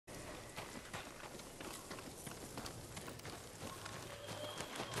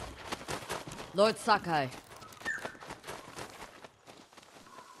Lord Sakai.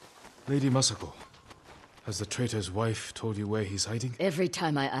 Lady Masako, has the traitor's wife told you where he's hiding? Every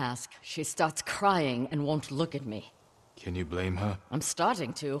time I ask, she starts crying and won't look at me. Can you blame her? I'm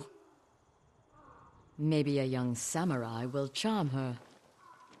starting to. Maybe a young samurai will charm her.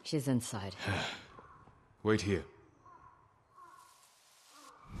 She's inside. Wait here.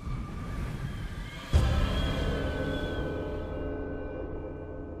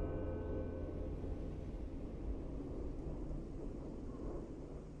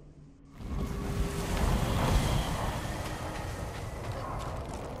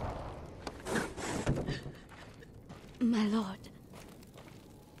 My lord.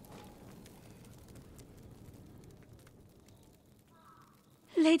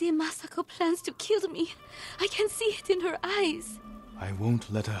 Lady Masako plans to kill me. I can see it in her eyes. I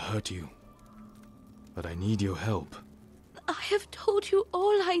won't let her hurt you. But I need your help. I have told you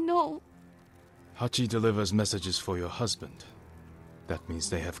all I know. Hachi delivers messages for your husband. That means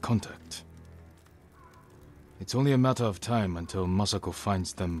they have contact. It's only a matter of time until Masako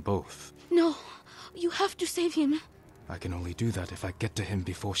finds them both. No, you have to save him. I can only do that if I get to him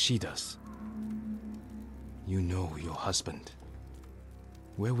before she does. You know your husband.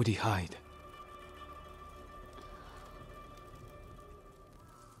 Where would he hide?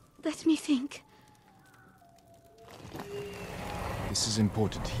 Let me think. This is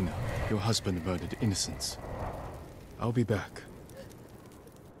important, Hina. Your husband murdered innocents. I'll be back.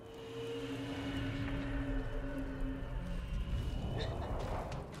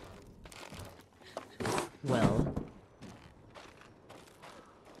 Well?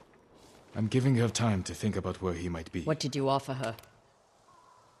 I'm giving her time to think about where he might be. What did you offer her?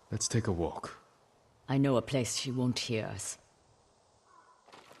 Let's take a walk. I know a place she won't hear us.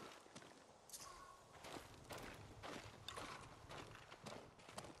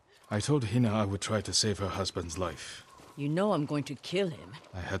 I told Hina I would try to save her husband's life. You know I'm going to kill him.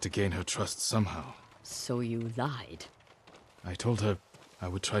 I had to gain her trust somehow. So you lied. I told her I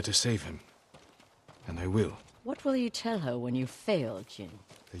would try to save him. And I will. What will you tell her when you fail, Jin?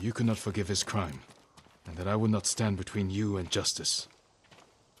 That you cannot forgive his crime. And that I will not stand between you and justice.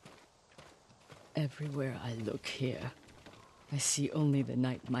 Everywhere I look here, I see only the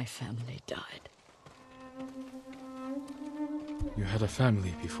night my family died. You had a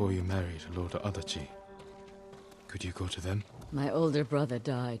family before you married Lord Adachi. Could you go to them? My older brother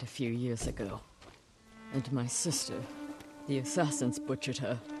died a few years ago. And my sister, the assassins butchered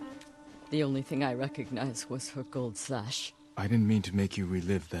her. The only thing I recognize was her gold sash. I didn't mean to make you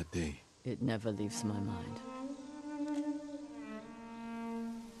relive that day. It never leaves my mind.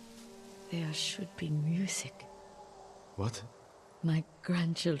 There should be music. What? My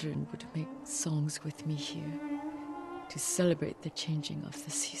grandchildren would make songs with me here to celebrate the changing of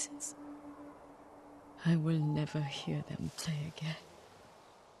the seasons. I will never hear them play again.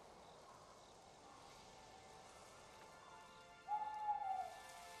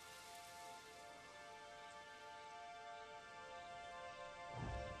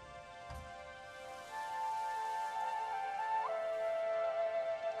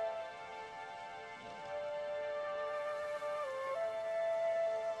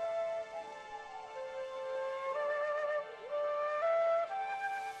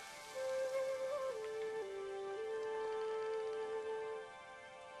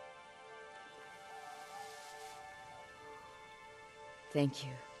 Thank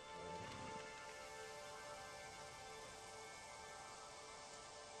you.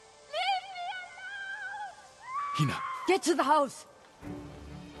 Hina! Get to the house!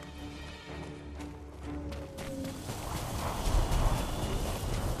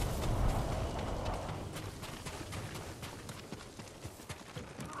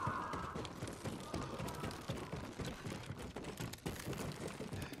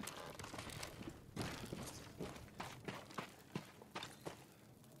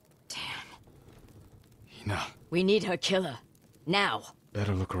 Hina. We need her killer. Now.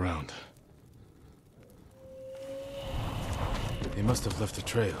 Better look around. They must have left a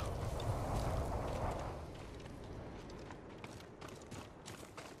trail.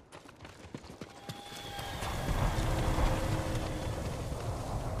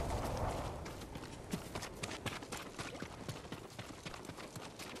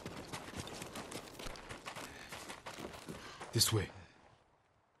 This way.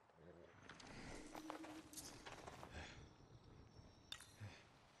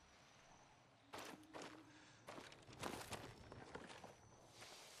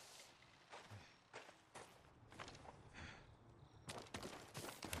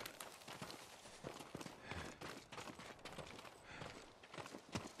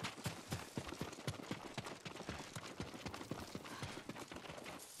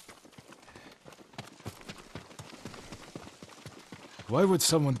 Why would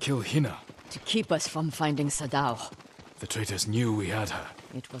someone kill Hina? To keep us from finding Sadao. The traitors knew we had her.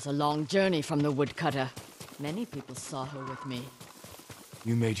 It was a long journey from the woodcutter. Many people saw her with me.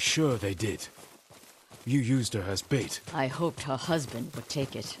 You made sure they did. You used her as bait. I hoped her husband would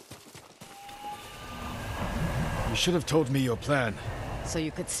take it. You should have told me your plan. So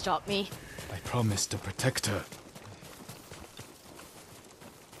you could stop me? I promised to protect her.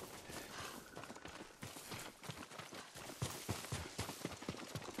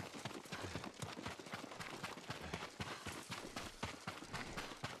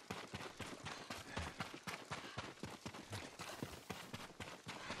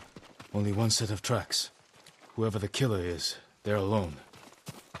 Only one set of tracks. Whoever the killer is, they're alone.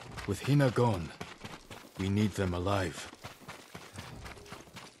 With Hina gone, we need them alive.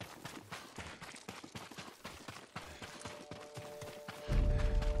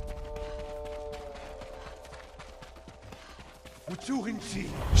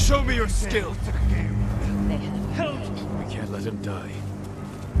 Show me your skill! They have Help! We can't let him die.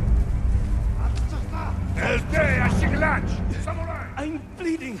 I'm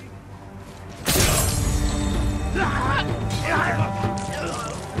bleeding!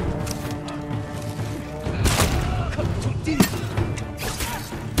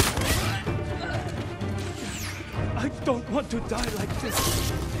 I don't want to die like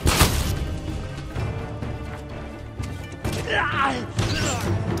this.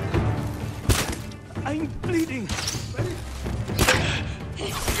 I'm bleeding.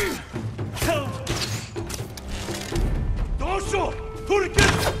 Help! Dosho!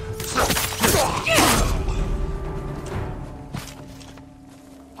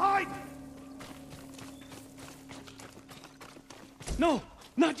 Hide! No,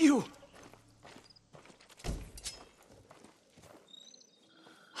 not you!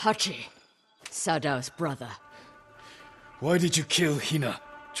 Hachi, Sadao's brother. Why did you kill Hina?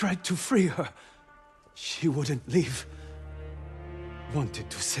 Tried to free her. She wouldn't leave. Wanted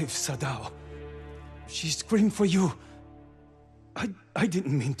to save Sadao. She screamed for you. I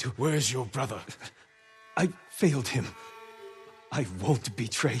didn't mean to. Where's your brother? I failed him. I won't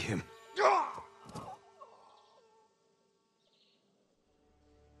betray him.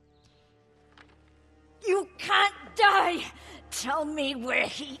 You can't die! Tell me where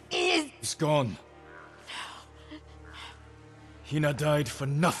he is! He's gone. Hina died for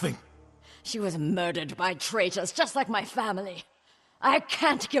nothing. She was murdered by traitors, just like my family. I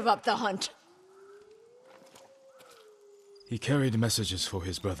can't give up the hunt. He carried messages for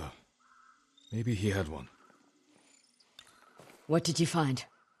his brother. Maybe he had one. What did you find?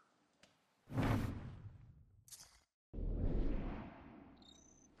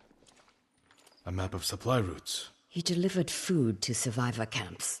 A map of supply routes. He delivered food to survivor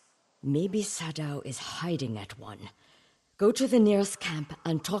camps. Maybe Sadao is hiding at one. Go to the nearest camp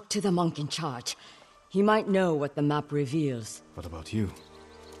and talk to the monk in charge. He might know what the map reveals. What about you?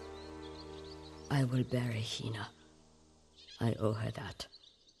 I will bury Hina. I owe her that.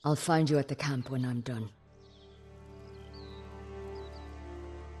 I'll find you at the camp when I'm done.